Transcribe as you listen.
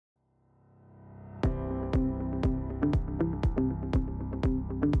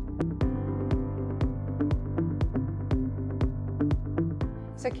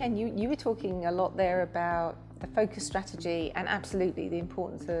Ken, you were talking a lot there about the focus strategy and absolutely the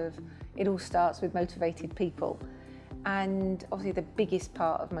importance of it all starts with motivated people. And obviously the biggest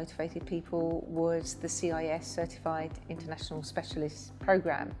part of motivated people was the CIS Certified International Specialist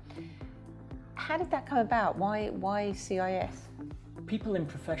Programme. How did that come about? Why CIS? People in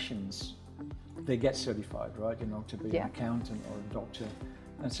professions, they get certified, right? You know, to be an accountant or a doctor.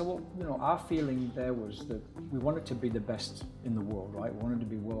 And so, our feeling there was that we wanted to be the best in the world, right? We wanted to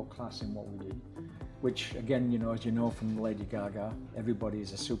be world class in what we did, which again, as you know from Lady Gaga, everybody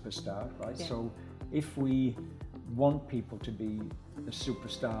is a superstar, right? Yeah. So if we want people to be the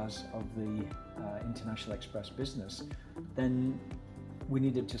superstars of the International Express business, then we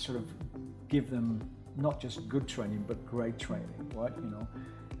needed to sort of give them not just good training, but great training, right?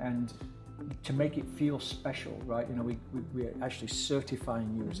 And to make it feel special, right? We're actually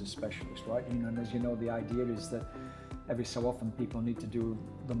certifying you as a specialist, right? And as you know, the idea is that every so often people need to do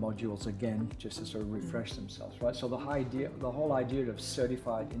the modules again just to sort of refresh themselves, right? So the whole idea of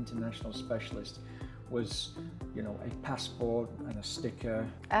certified international specialist was, a passport and a sticker,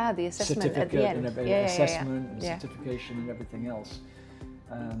 the assessment certificate at the end. and assessment and certification and everything else,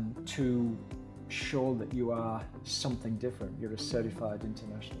 to show that you are something different. You're a certified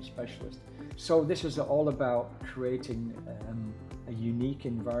international specialist. So this was all about creating a unique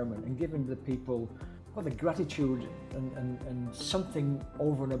environment and giving the people the gratitude and something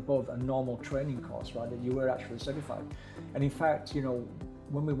over and above a normal training course, right? That you were actually certified. And in fact,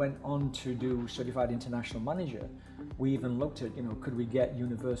 when we went on to do Certified International Manager, we even looked at, could we get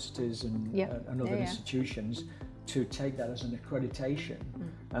universities and other institutions to take that as an accreditation,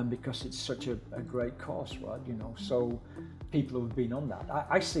 because it's such a great course, right? So people who've been on that,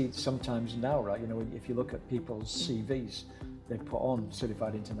 I see it sometimes now, right? If you look at people's CVs, they put on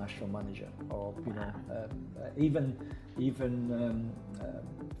Certified International Manager, or even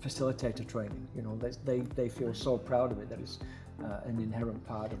facilitator training. They feel so proud of it that it's an inherent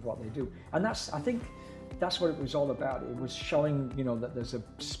part of what they do, and I think that's what it was all about. It was showing, that there's a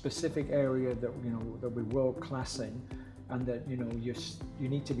specific area that that we're world class in, and that you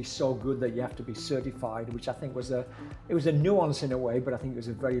need to be so good that you have to be certified, which I think was a nuance in a way, but I think it was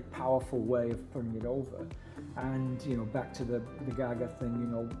a very powerful way of putting it over. And back to the Gaga thing,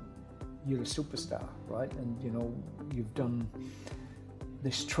 you're a superstar, right? And you've done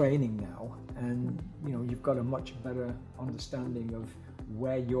this training now, and you've got a much better understanding of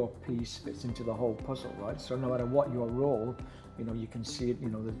where your piece fits into the whole puzzle, right? So no matter what your role, you can see it,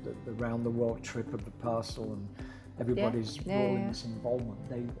 the round the world trip of the parcel and everybody's role in this involvement.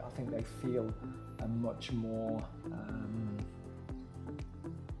 I think they feel a much more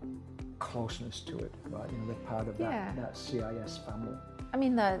closeness to it, right? They're part of that CIS family. I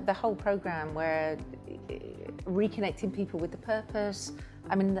mean, the whole program where reconnecting people with the purpose.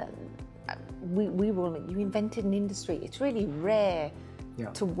 I mean, you invented an industry. It's really rare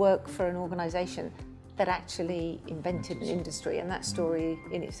to work for an organisation that actually invented an industry, and that story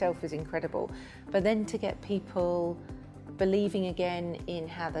in itself is incredible. But then to get people believing again in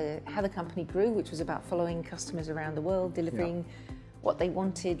how the company grew, which was about following customers around the world, delivering what they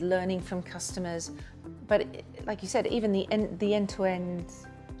wanted, learning from customers. But like you said, even the end-to-end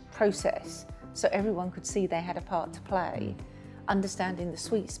process, so everyone could see they had a part to play, understanding the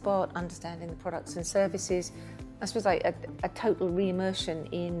sweet spot, understanding the products and services. I suppose like a total re-immersion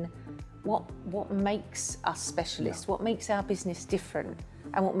in what makes us specialists, what makes our business different,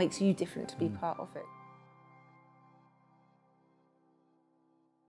 and what makes you different to be part of it.